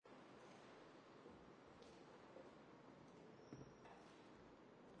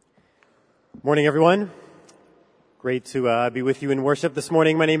Morning, everyone. Great to be with you in worship this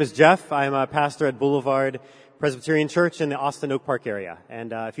morning. My name is Jeff. I'm a pastor at Boulevard Presbyterian Church in the Austin Oak Park area.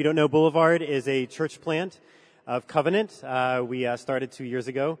 And if you don't know, Boulevard is a church plant of Covenant. We started 2 years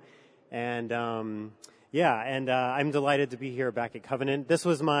ago. And I'm delighted to be here back at Covenant. This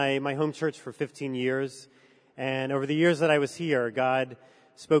was my home church for 15 years. And over the years that I was here, God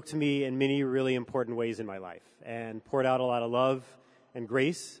spoke to me in many really important ways in my life and poured out a lot of love and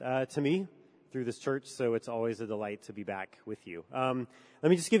grace to me through this church, so it's always a delight to be back with you. Let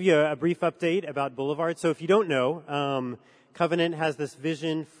me just give you a brief update about Boulevard. So if you don't know, Covenant has this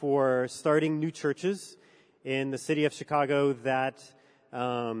vision for starting new churches in the city of Chicago that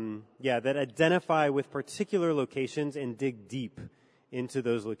identify with particular locations and dig deep into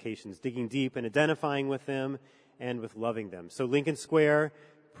those locations, digging deep and identifying with them and with loving them. So Lincoln Square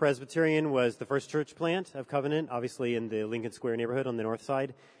Presbyterian was the first church plant of Covenant, obviously in the Lincoln Square neighborhood on the north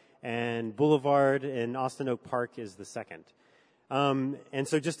side. And Boulevard in Austin Oak Park is the second. And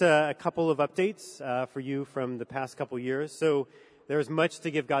so just a couple of updates for you from the past couple years. So there's much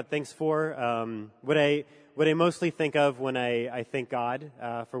to give God thanks for. What I mostly think of when I thank God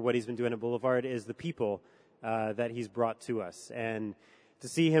for what He's been doing at Boulevard is the people that He's brought to us. And to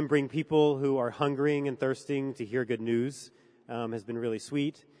see Him bring people who are hungering and thirsting to hear good news has been really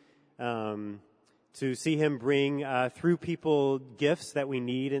sweet. To see Him bring through people gifts that we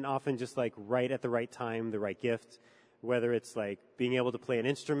need, and often just like right at the right time, the right gift, whether it's like being able to play an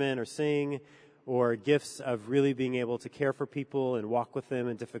instrument or sing, or gifts of really being able to care for people and walk with them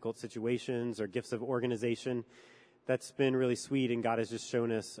in difficult situations, or gifts of organization. That's been really sweet, and God has just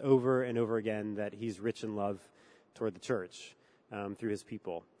shown us over and over again that He's rich in love toward the church through His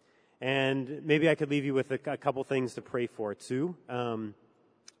people. And maybe I could leave you with a couple things to pray for too.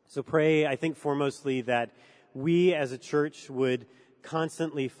 So pray, I think, foremostly that we as a church would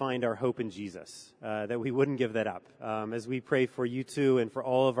constantly find our hope in Jesus, that we wouldn't give that up. As we pray for you two and for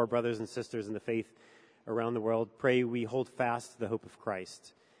all of our brothers and sisters in the faith around the world, pray we hold fast the hope of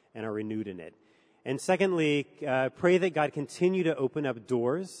Christ and are renewed in it. And secondly, pray that God continue to open up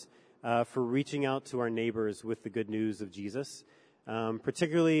doors for reaching out to our neighbors with the good news of Jesus,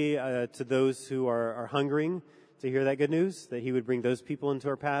 particularly to those who are hungering to hear that good news, that He would bring those people into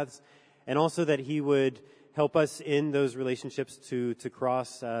our paths, and also that He would help us in those relationships to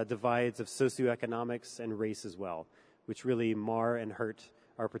cross divides of socioeconomics and race as well, which really mar and hurt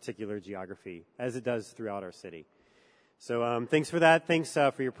our particular geography, as it does throughout our city. So thanks for that. Thanks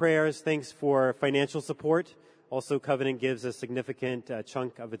for your prayers. Thanks for financial support. Also, Covenant gives a significant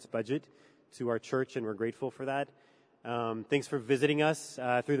chunk of its budget to our church, and we're grateful for that. Thanks for visiting us.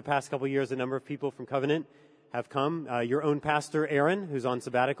 Through the past couple years, a number of people from Covenant have come. Your own pastor, Aaron, who's on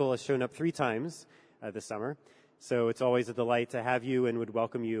sabbatical, has shown up 3 times this summer. So it's always a delight to have you, and would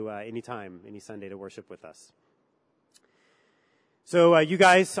welcome you anytime, any Sunday, to worship with us. So you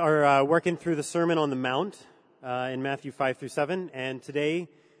guys are working through the Sermon on the Mount in Matthew 5 through 7. And today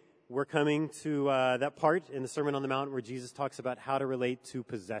we're coming to that part in the Sermon on the Mount where Jesus talks about how to relate to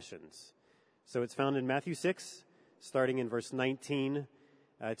possessions. So it's found in Matthew 6, starting in verse 19.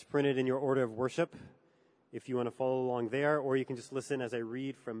 It's printed in your order of worship if you want to follow along there, or you can just listen as I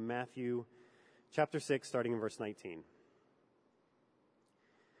read from Matthew chapter 6, starting in verse 19.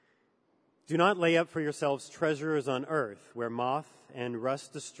 Do not lay up for yourselves treasures on earth, where moth and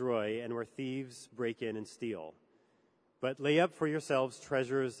rust destroy, and where thieves break in and steal. But lay up for yourselves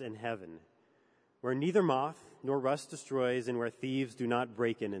treasures in heaven, where neither moth nor rust destroys, and where thieves do not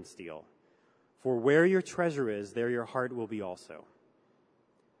break in and steal. For where your treasure is, there your heart will be also.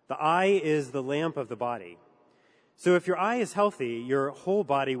 The eye is the lamp of the body. So if your eye is healthy, your whole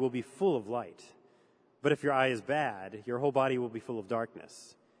body will be full of light. But if your eye is bad, your whole body will be full of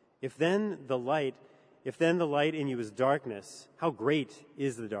darkness. If then the light in you is darkness, how great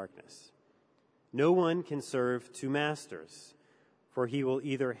is the darkness? No one can serve 2 masters, for he will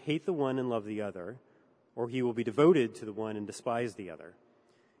either hate the one and love the other, or he will be devoted to the one and despise the other.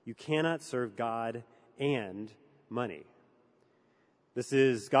 You cannot serve God and money. This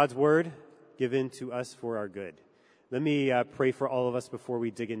is God's word given to us for our good. Let me pray for all of us before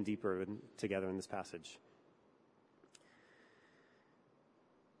we dig in deeper together in this passage.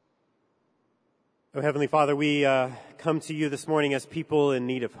 Oh, Heavenly Father, we come to you this morning as people in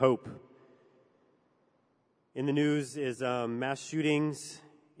need of hope. In the news is mass shootings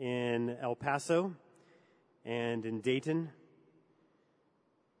in El Paso and in Dayton.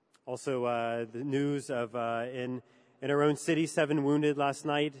 Also, the news of in our own city, 7 wounded last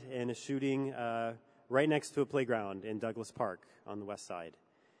night in a shooting right next to a playground in Douglas Park on the west side.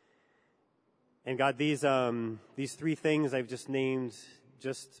 And God, these 3 things I've just named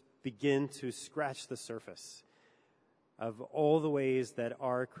just begin to scratch the surface of all the ways that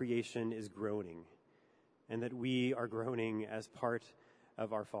our creation is groaning and that we are groaning as part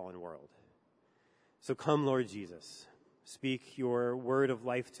of our fallen world. So come, Lord Jesus, speak your word of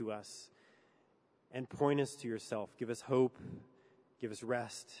life to us and point us to yourself. Give us hope, give us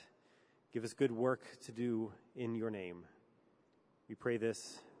rest, give us good work to do in your name. We pray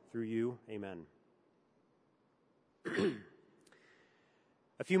this through you. Amen.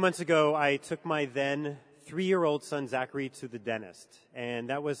 A few months ago, I took my then 3-year-old son, Zachary, to the dentist, and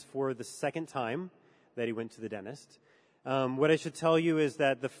that was for the second time that he went to the dentist. What I should tell you is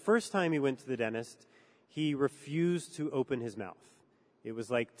that the first time he went to the dentist, he refused to open his mouth. It was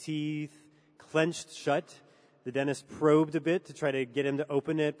like teeth clenched shut. The dentist probed a bit to try to get him to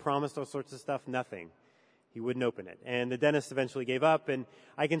open it, promised all sorts of stuff, nothing. He wouldn't open it. And the dentist eventually gave up, and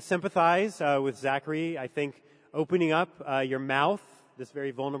I can sympathize with Zachary. I think opening up your mouth, this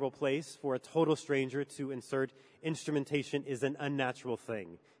very vulnerable place, for a total stranger to insert instrumentation is an unnatural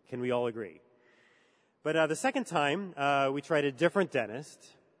thing. Can we all agree? But the second time, we tried a different dentist.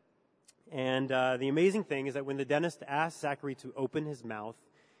 And the amazing thing is that when the dentist asked Zachary to open his mouth,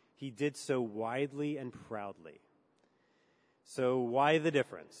 he did so widely and proudly. So why the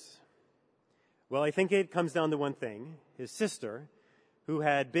difference? Well, I think it comes down to one thing. His sister, who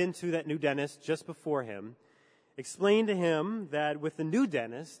had been to that new dentist just before him, explained to him that with the new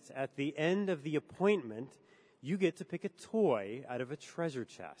dentist, at the end of the appointment, you get to pick a toy out of a treasure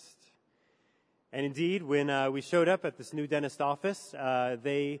chest. And indeed, when we showed up at this new dentist office,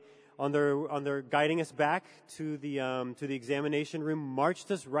 they, on their guiding us back to the examination room,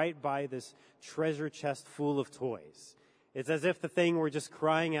 marched us right by this treasure chest full of toys. It's as if the thing were just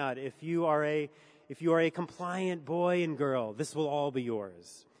crying out, if you are a compliant boy and girl, this will all be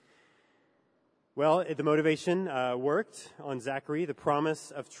yours. Well, the motivation worked on Zachary. The promise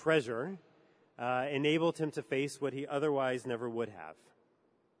of treasure enabled him to face what he otherwise never would have.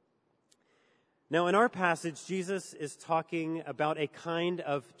 Now, in our passage, Jesus is talking about a kind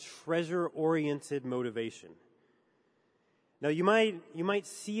of treasure-oriented motivation. Now, you might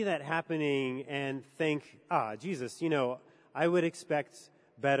see that happening and think, Jesus, I would expect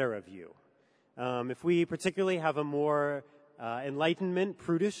better of you. If we particularly have a more Enlightenment,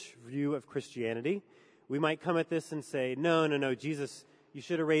 prudish view of Christianity, we might come at this and say, no, Jesus, you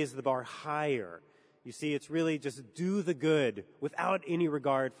should have raised the bar higher. You see, it's really just do the good without any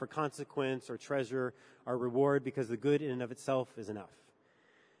regard for consequence or treasure or reward, because the good in and of itself is enough.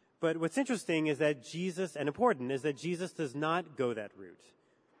 But what's interesting is that Jesus, and important, is that Jesus does not go that route.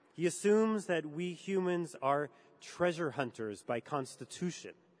 He assumes that we humans are treasure hunters by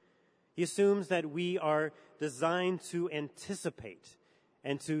constitution. He assumes that we are designed to anticipate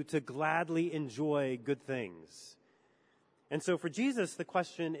and to gladly enjoy good things. And so for Jesus, the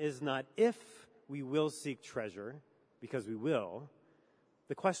question is not if we will seek treasure, because we will.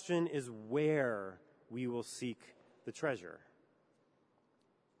 The question is where we will seek the treasure.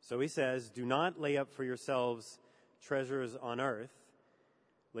 So he says, do not lay up for yourselves treasures on earth.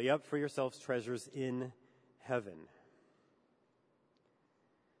 Lay up for yourselves treasures in heaven.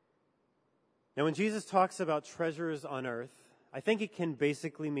 Now, when Jesus talks about treasures on earth, I think it can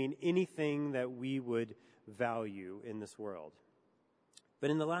basically mean anything that we would value in this world. But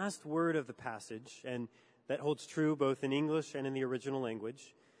in the last word of the passage, and that holds true both in English and in the original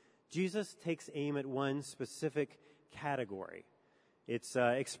language, Jesus takes aim at one specific category. It's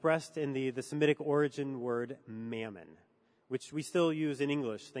expressed in the Semitic origin word mammon, which we still use in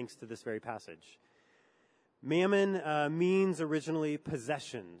English thanks to this very passage. Mammon means originally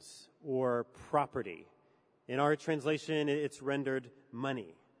possessions or property. In our translation, it's rendered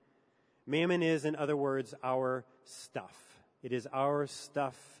money. Mammon is, in other words, our stuff. It is our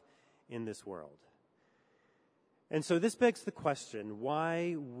stuff in this world. And so this begs the question,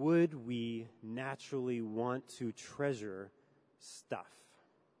 why would we naturally want to treasure stuff?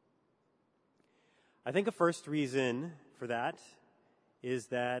 I think a first reason for that is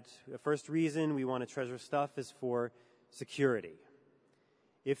that the first reason we want to treasure stuff is for security.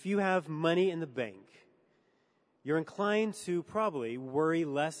 If you have money in the bank, you're inclined to probably worry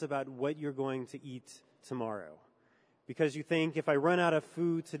less about what you're going to eat tomorrow. Because you think, if I run out of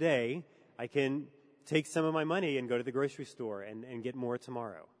food today, I can take some of my money and go to the grocery store and get more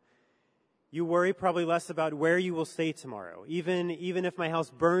tomorrow. You worry probably less about where you will stay tomorrow. Even if my house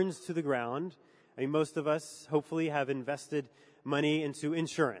burns to the ground, I mean, most of us hopefully have invested money into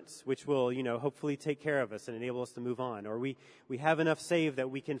insurance, which will, hopefully take care of us and enable us to move on. Or we have enough saved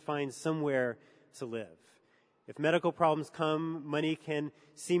that we can find somewhere to live. If medical problems come, money can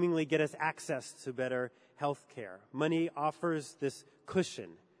seemingly get us access to better health care. Money offers this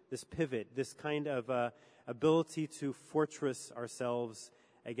cushion, this pivot, this kind of ability to fortress ourselves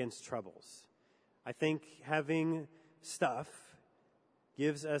against troubles. I think having stuff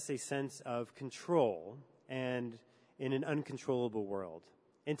gives us a sense of control and in an uncontrollable world.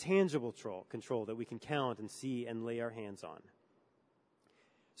 Intangible control that we can count and see and lay our hands on.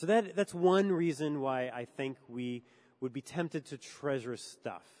 So that's one reason why I think we would be tempted to treasure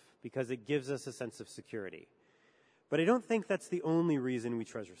stuff, because it gives us a sense of security. But I don't think that's the only reason we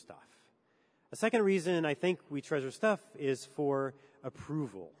treasure stuff. A second reason I think we treasure stuff is for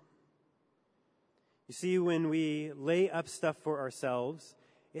approval. You see, when we lay up stuff for ourselves,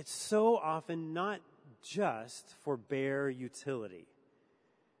 it's so often not just for bare utility.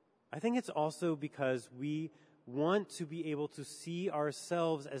 I think it's also because we want to be able to see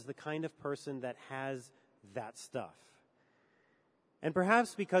ourselves as the kind of person that has that stuff. And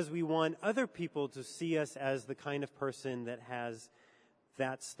perhaps because we want other people to see us as the kind of person that has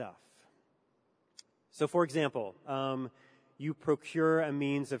that stuff. So, for example, you procure a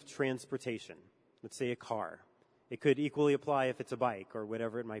means of transportation. Let's say a car. It could equally apply if it's a bike or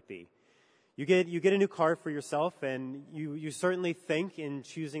whatever it might be. You get a new car for yourself, and you certainly think in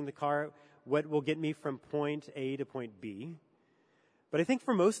choosing the car, what will get me from point A to point B. But I think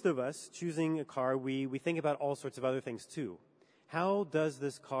for most of us, choosing a car, we think about all sorts of other things too. How does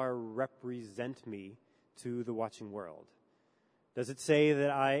this car represent me to the watching world? Does it say that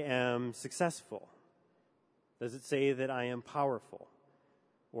I am successful? Does it say that I am powerful?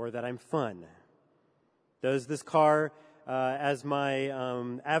 Or that I'm fun? Does this car, as my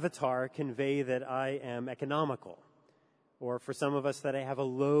avatar, convey that I am economical? Or for some of us that I have a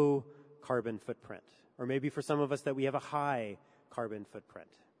low carbon footprint? Or maybe for some of us that we have a high carbon footprint?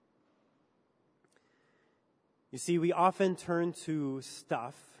 You see, we often turn to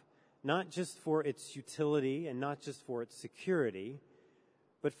stuff, not just for its utility and not just for its security,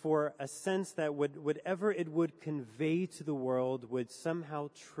 but for a sense that whatever it would convey to the world would somehow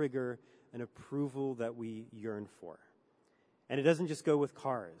trigger an approval that we yearn for. And it doesn't just go with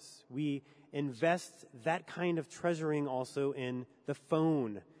cars. We invest that kind of treasuring also in the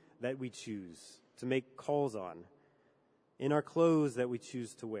phone that we choose to make calls on, in our clothes that we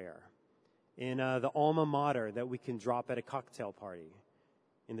choose to wear, in the alma mater that we can drop at a cocktail party,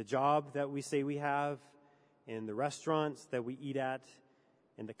 in the job that we say we have, in the restaurants that we eat at,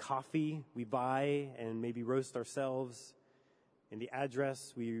 in the coffee we buy and maybe roast ourselves, in the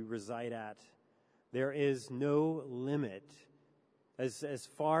address we reside at. There is no limit. As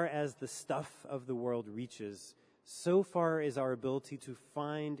far as the stuff of the world reaches, so far is our ability to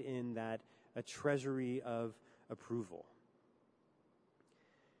find in that a treasury of approval.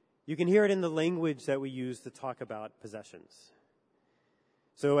 You can hear it in the language that we use to talk about possessions.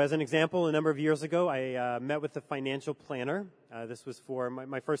 So as an example, a number of years ago, I met with the financial planner. This was for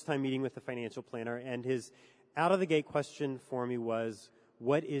my first time meeting with the financial planner, and his out-of-the-gate question for me was,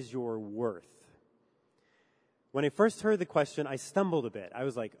 what is your worth? When I first heard the question, I stumbled a bit. I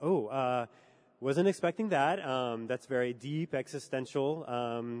was like, wasn't expecting that. That's very deep, existential,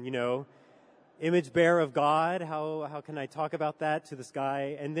 image bearer of God. How can I talk about that to this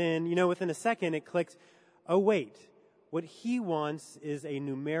guy? And then, within a second, it clicked, oh, wait. What he wants is a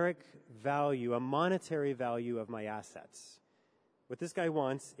numeric value, a monetary value of my assets. What this guy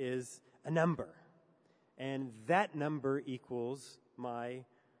wants is a number. And that number equals my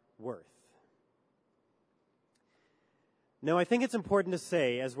worth. Now, I think it's important to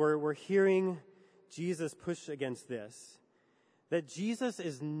say, as we're hearing Jesus push against this, that Jesus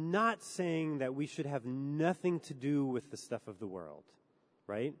is not saying that we should have nothing to do with the stuff of the world,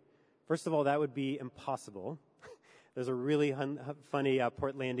 right? First of all, that would be impossible. There's a really funny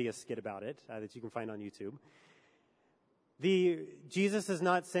Portlandia skit about it that you can find on YouTube. Jesus is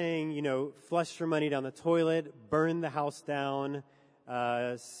not saying, flush your money down the toilet, burn the house down,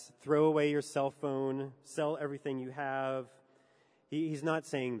 throw away your cell phone, sell everything you have. He's not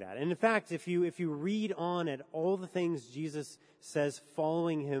saying that. And in fact, if you read on at all the things Jesus says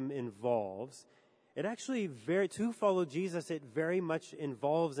following him involves, it actually to follow Jesus, it very much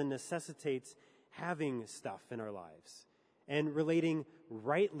involves and necessitates having stuff in our lives and relating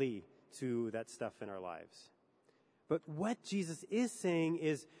rightly to that stuff in our lives. But what Jesus is saying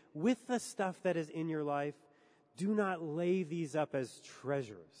is, with the stuff that is in your life, do not lay these up as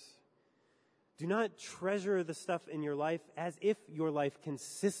treasures. Do not treasure the stuff in your life as if your life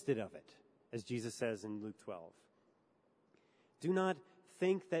consisted of it, as Jesus says in Luke 12. Do not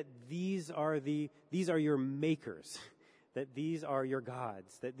think that these are your makers, that these are your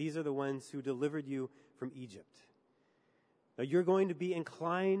gods, that these are the ones who delivered you from Egypt. Now, you're going to be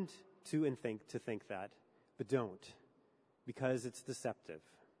inclined to think that, but don't, because it's deceptive.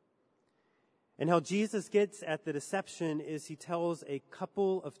 And how Jesus gets at the deception is he tells a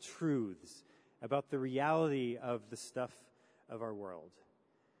couple of truths about the reality of the stuff of our world.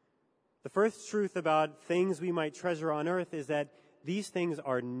 The first truth about things we might treasure on earth is that these things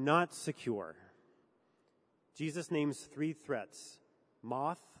are not secure. Jesus names 3 threats: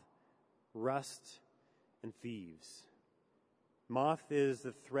 moth, rust, and thieves. Moth is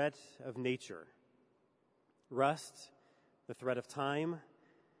the threat of nature. Rust, the threat of time.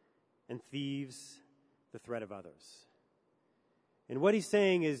 And thieves, the threat of others. And what he's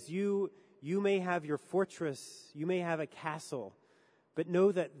saying is you may have your fortress, you may have a castle, but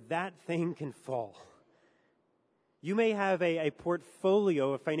know that that thing can fall. You may have a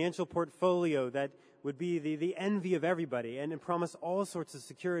portfolio, a financial portfolio that would be the envy of everybody and promise all sorts of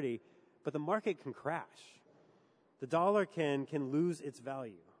security, but the market can crash. The dollar can lose its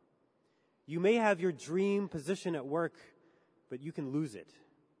value. You may have your dream position at work, but you can lose it.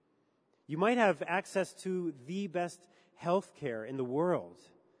 You might have access to the best health care in the world,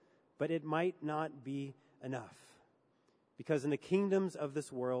 but it might not be enough. Because in the kingdoms of this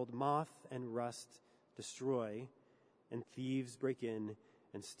world, moth and rust destroy, and thieves break in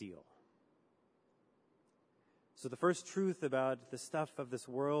and steal. So the first truth about the stuff of this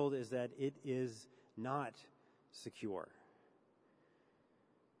world is that it is not secure.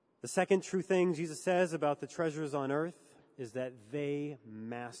 The second true thing Jesus says about the treasures on earth is that they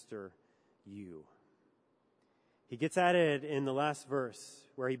master you. He gets at it in the last verse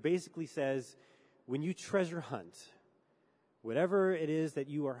where he basically says, when you treasure hunt, whatever it is that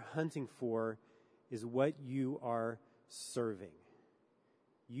you are hunting for is what you are serving.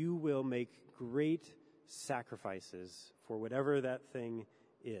 You will make great sacrifices for whatever that thing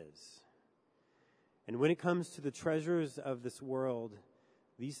is. And when it comes to the treasures of this world,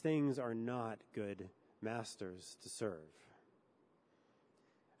 these things are not good masters to serve.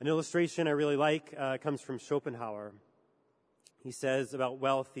 An illustration I really like comes from Schopenhauer. He says about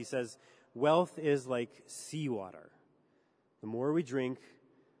wealth, wealth is like seawater. The more we drink,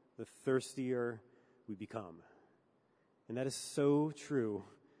 the thirstier we become. And that is so true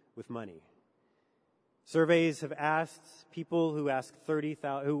with money. Surveys have asked people who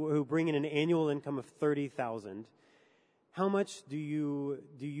who bring in an annual income of $30,000, how much do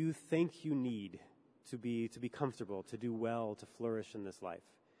you think you need to be comfortable, to do well, to flourish in this life?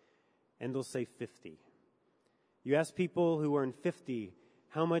 And they'll say 50. You ask people who earn 50,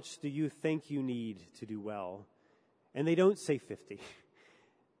 how much do you think you need to do well? And they don't say 50.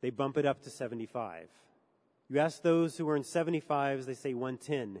 They bump it up to 75. You ask those who earn 75s, they say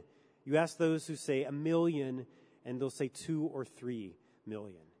 110. You ask those who say $1 million, and they'll say 2 or 3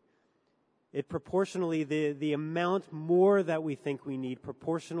 million. It proportionally, the amount more that we think we need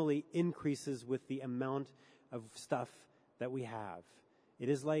proportionally increases with the amount of stuff that we have. It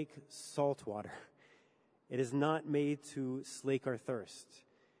is like salt water. It is not made to slake our thirst.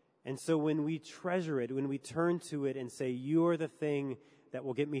 And so when we treasure it, when we turn to it and say, you are the thing that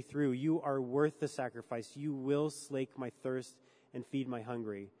will get me through, you are worth the sacrifice, you will slake my thirst and feed my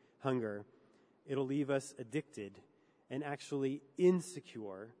hunger, it'll leave us addicted and actually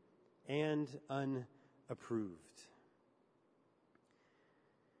insecure and unapproved.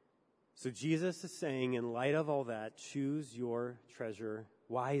 So Jesus is saying, in light of all that, choose your treasure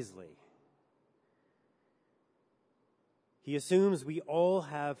wisely. He assumes we all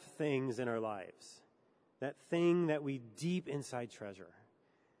have things in our lives. That thing that we deep inside treasure.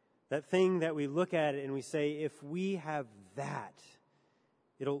 That thing that we look at it and we say, if we have that,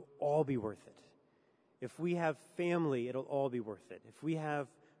 it'll all be worth it. If we have family, it'll all be worth it. If we have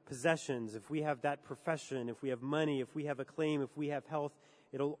possessions, if we have that profession, if we have money, if we have acclaim, if we have health,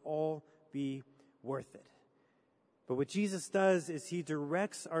 it'll all be worth it. But what Jesus does is he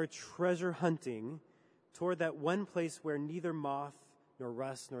directs our treasure hunting toward that one place where neither moth nor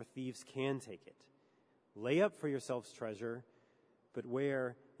rust nor thieves can take it. Lay up for yourselves treasure, but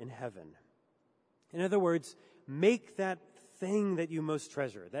where? In heaven. In other words, make that thing that you most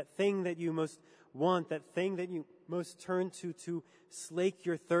treasure, that thing that you most want, that thing that you most turn to slake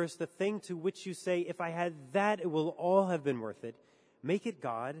your thirst, the thing to which you say, if I had that, it will all have been worth it. Make it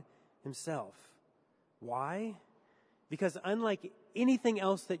God himself. Why? Because unlike anything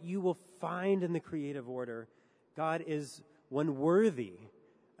else that you will find in the creative order, God is one worthy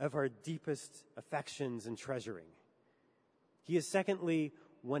of our deepest affections and treasuring. He is secondly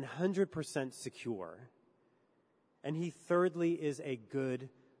 100% secure. And he thirdly is a good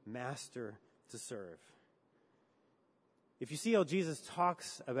master to serve. If you see how Jesus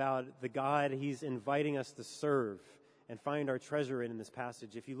talks about the God he's inviting us to serve and find our treasure in this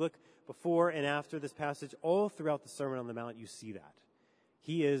passage, if you look before and after this passage, all throughout the Sermon on the Mount, you see that.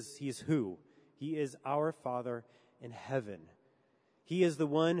 He is who? He is our Father in heaven. He is the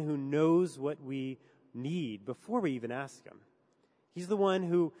one who knows what we need before we even ask him. He's the one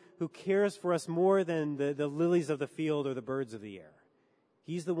who cares for us more than the lilies of the field or the birds of the air.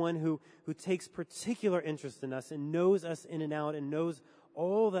 He's the one who takes particular interest in us and knows us in and out and knows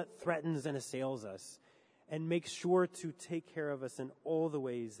all that threatens and assails us and makes sure to take care of us in all the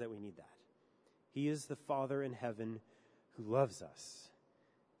ways that we need that. He is the Father in heaven who loves us.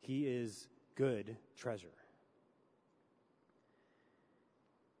 He is good treasure.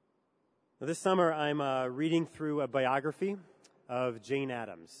 Now, this summer, I'm reading through a biography of Jane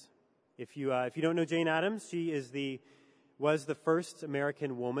Addams. If you don't know Jane Addams, she was the first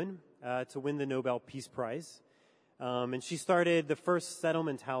American woman to win the Nobel Peace Prize. And she started the first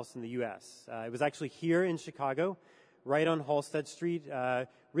settlement house in the U.S. It was actually here in Chicago, right on Halsted Street,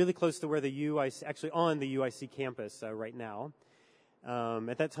 really close to where the UIC, actually on the UIC campus right now.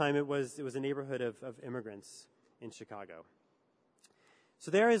 At that time, it was a neighborhood of immigrants in Chicago. So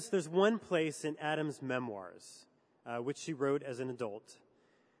there's one place in Addams' memoirs, which she wrote as an adult,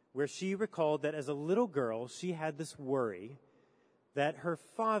 where she recalled that as a little girl, she had this worry that her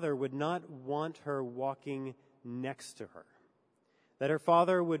father would not want her walking next to her, that her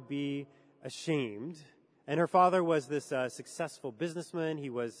father would be ashamed. And her father was this successful businessman. He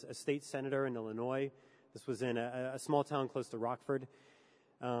was a state senator in Illinois. This was in a small town close to Rockford.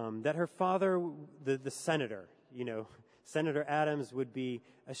 That her father, the senator, Senator Addams, would be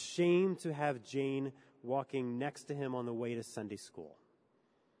ashamed to have Jane walking next to him on the way to Sunday school.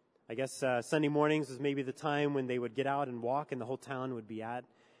 I guess Sunday mornings was maybe the time when they would get out and walk and the whole town would be out.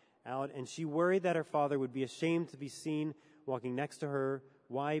 And she worried that her father would be ashamed to be seen walking next to her.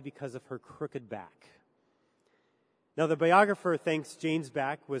 Why? Because of her crooked back. Now, the biographer thinks Jane's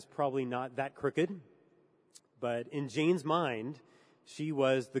back was probably not that crooked, but in Jane's mind, she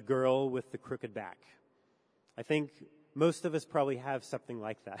was the girl with the crooked back. I think most of us probably have something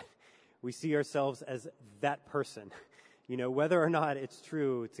like that. We see ourselves as that person, whether or not it's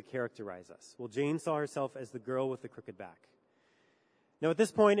true to characterize us. Well, Jane saw herself as the girl with the crooked back. Now, at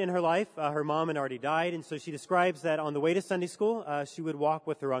this point in her life, her mom had already died, and so she describes that on the way to Sunday school, she would walk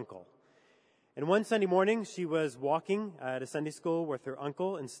with her uncle. And one Sunday morning, she was walking to Sunday school with her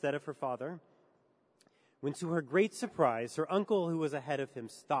uncle instead of her father, when to her great surprise, her uncle, who was ahead of him,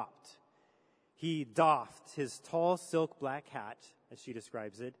 stopped. He doffed his tall silk black hat, as she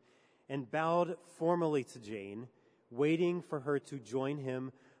describes it, and bowed formally to Jane, waiting for her to join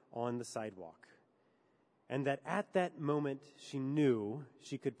him on the sidewalk. And that at that moment, she knew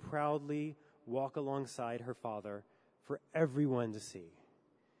she could proudly walk alongside her father for everyone to see.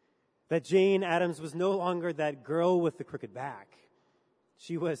 That Jane Addams was no longer that girl with the crooked back.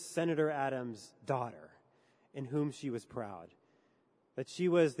 She was Senator Addams' daughter, in whom she was proud. That she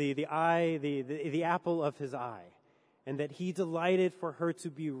was the apple of his eye, and that he delighted for her to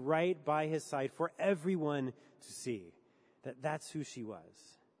be right by his side for everyone to see. That's who she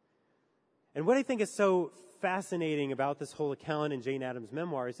was. And what I think is so fascinating about this whole account in Jane Addams'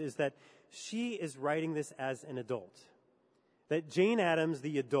 memoirs is that she is writing this as an adult. That Jane Addams,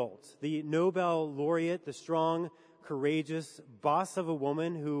 the adult, the Nobel laureate, the strong, courageous boss of a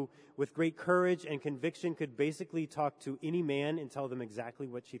woman who, with great courage and conviction, could basically talk to any man and tell them exactly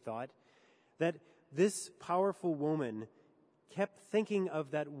what she thought, that this powerful woman kept thinking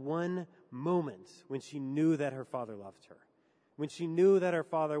of that one moment when she knew that her father loved her, when she knew that her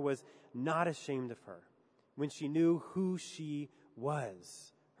father was not ashamed of her, when she knew who she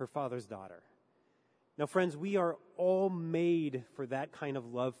was, her father's daughter. Now, friends, we are all made for that kind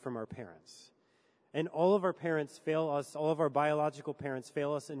of love from our parents. And all of our parents fail us, all of our biological parents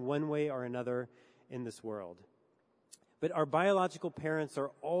fail us in one way or another in this world. But our biological parents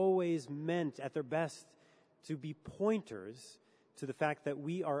are always meant, at their best, to be pointers to the fact that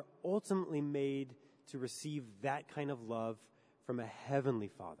we are ultimately made to receive that kind of love from a heavenly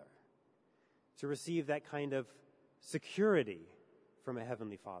Father, to receive that kind of security from a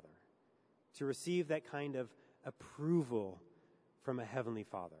heavenly Father, to receive that kind of approval from a heavenly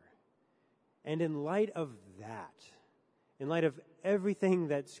Father. And in light of that, in light of everything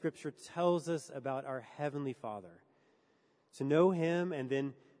that Scripture tells us about our heavenly Father, to know Him and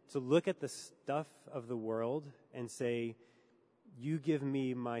then to look at the stuff of the world and say, you give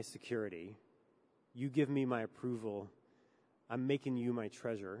me my security, you give me my approval, I'm making you my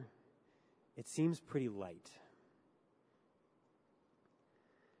treasure, it seems pretty light.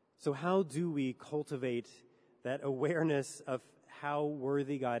 So how do we cultivate that awareness of how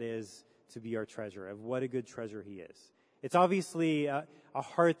worthy God is to be our treasure, of what a good treasure He is? It's obviously a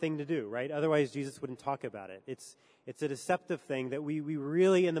hard thing to do, right? Otherwise, Jesus wouldn't talk about it. It's a deceptive thing that we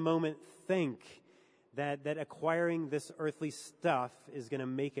really in the moment think that acquiring this earthly stuff is going to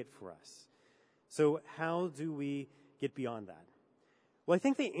make it for us. So how do we get beyond that? Well, I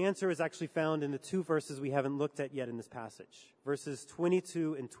think the answer is actually found in the two verses we haven't looked at yet in this passage, verses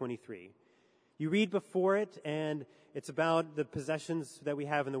 22 and 23. You read before it, and it's about the possessions that we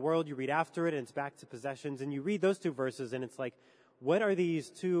have in the world. You read after it, and it's back to possessions. And you read those two verses, and it's like, what are these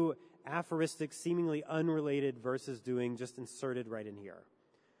two aphoristic, seemingly unrelated verses doing just inserted right in here?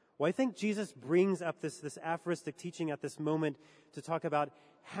 Well, I think Jesus brings up this aphoristic teaching at this moment to talk about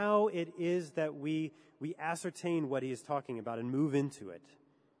how it is that we ascertain what he is talking about and move into it.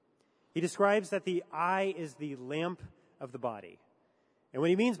 He describes that the eye is the lamp of the body. And what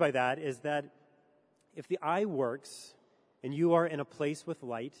he means by that is that if the eye works and you are in a place with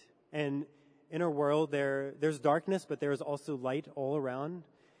light, and in our world there's darkness, but there is also light all around.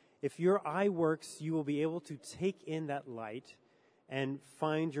 If your eye works, you will be able to take in that light and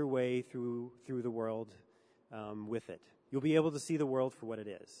find your way through the world with it. You'll be able to see the world for what it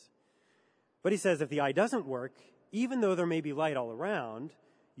is. But he says if the eye doesn't work, even though there may be light all around,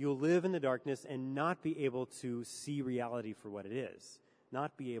 you'll live in the darkness and not be able to see reality for what it is,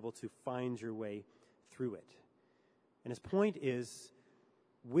 not be able to find your way through it. And his point is,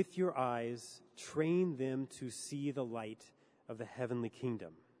 with your eyes, train them to see the light of the heavenly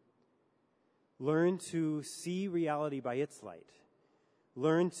kingdom. Learn to see reality by its light.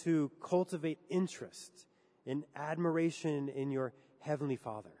 Learn to cultivate interest and admiration in your heavenly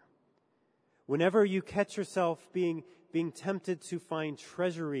Father. Whenever you catch yourself being tempted to find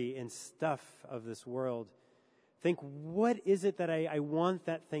treasury in stuff of this world, think, what is it that I want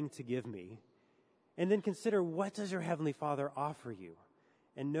that thing to give me? And then consider, what does your heavenly Father offer you?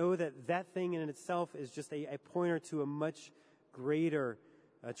 And know that that thing in itself is just a pointer to a much greater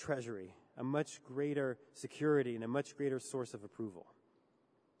treasury, a much greater security, and a much greater source of approval.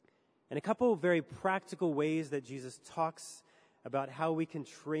 And a couple of very practical ways that Jesus talks about how we can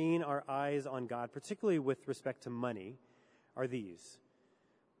train our eyes on God, particularly with respect to money, are these.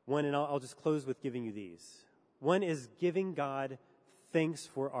 One, and I'll just close with giving you these. One is giving God thanks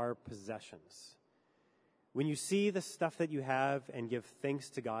for our possessions. When you see the stuff that you have and give thanks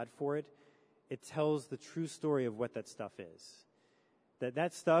to God for it, it tells the true story of what that stuff is.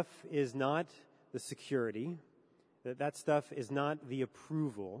 That stuff is not the security, that stuff is not the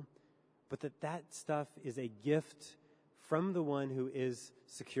approval, but that stuff is a gift from the one who is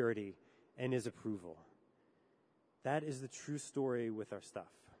security and is approval. That is the true story with our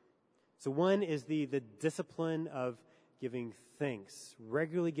stuff. So one is the discipline of giving thanks,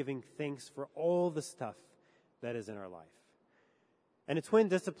 regularly giving thanks for all the stuff that is in our life. And a twin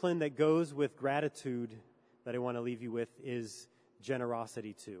discipline that goes with gratitude that I want to leave you with is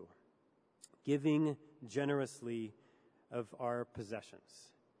generosity too. Giving generously of our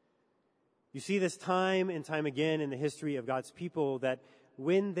possessions. You see this time and time again in the history of God's people that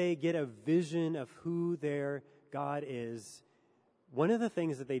when they get a vision of who their God is, one of the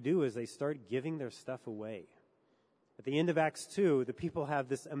things that they do is they start giving their stuff away. At the end of Acts 2, the people have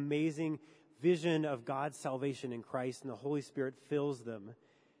this amazing vision of God's salvation in Christ, and the Holy Spirit fills them.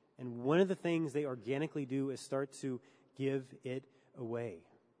 And one of the things they organically do is start to give it away.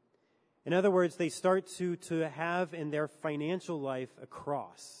 In other words, they start to have in their financial life a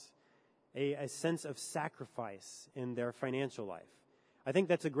cross, a sense of sacrifice in their financial life. I think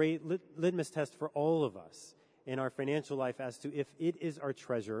that's a great litmus test for all of us in our financial life as to if it is our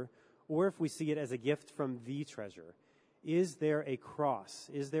treasure or if we see it as a gift from the treasure. Is there a cross?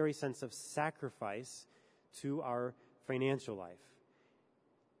 Is there a sense of sacrifice to our financial life?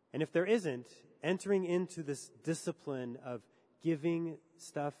 And if there isn't, entering into this discipline of giving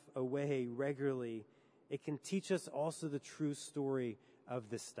stuff away regularly, it can teach us also the true story of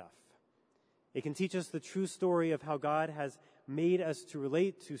this stuff. It can teach us the true story of how God has made us to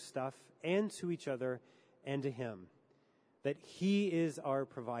relate to stuff and to each other and to Him. That He is our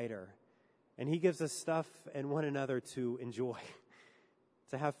provider. And He gives us stuff and one another to enjoy,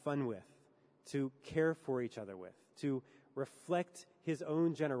 to have fun with, to care for each other with, to reflect His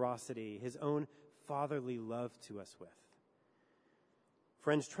own generosity, His own fatherly love to us with.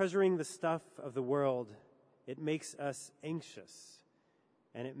 Friends, treasuring the stuff of the world, it makes us anxious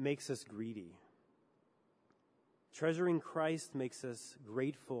and it makes us greedy. Treasuring Christ makes us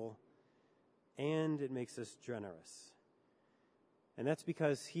grateful and it makes us generous. And that's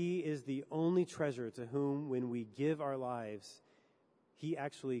because He is the only treasure to whom, when we give our lives, He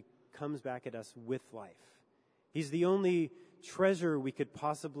actually comes back at us with life. He's the only treasure we could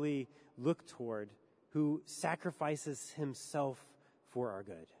possibly look toward who sacrifices himself for our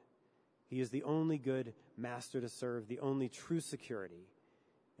good. He is the only good master to serve, the only true security,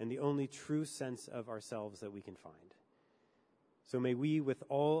 and the only true sense of ourselves that we can find. So may we, with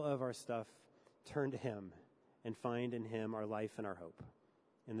all of our stuff, turn to him and find in him our life and our hope.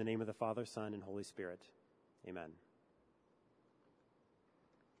 In the name of the Father, Son, and Holy Spirit, amen.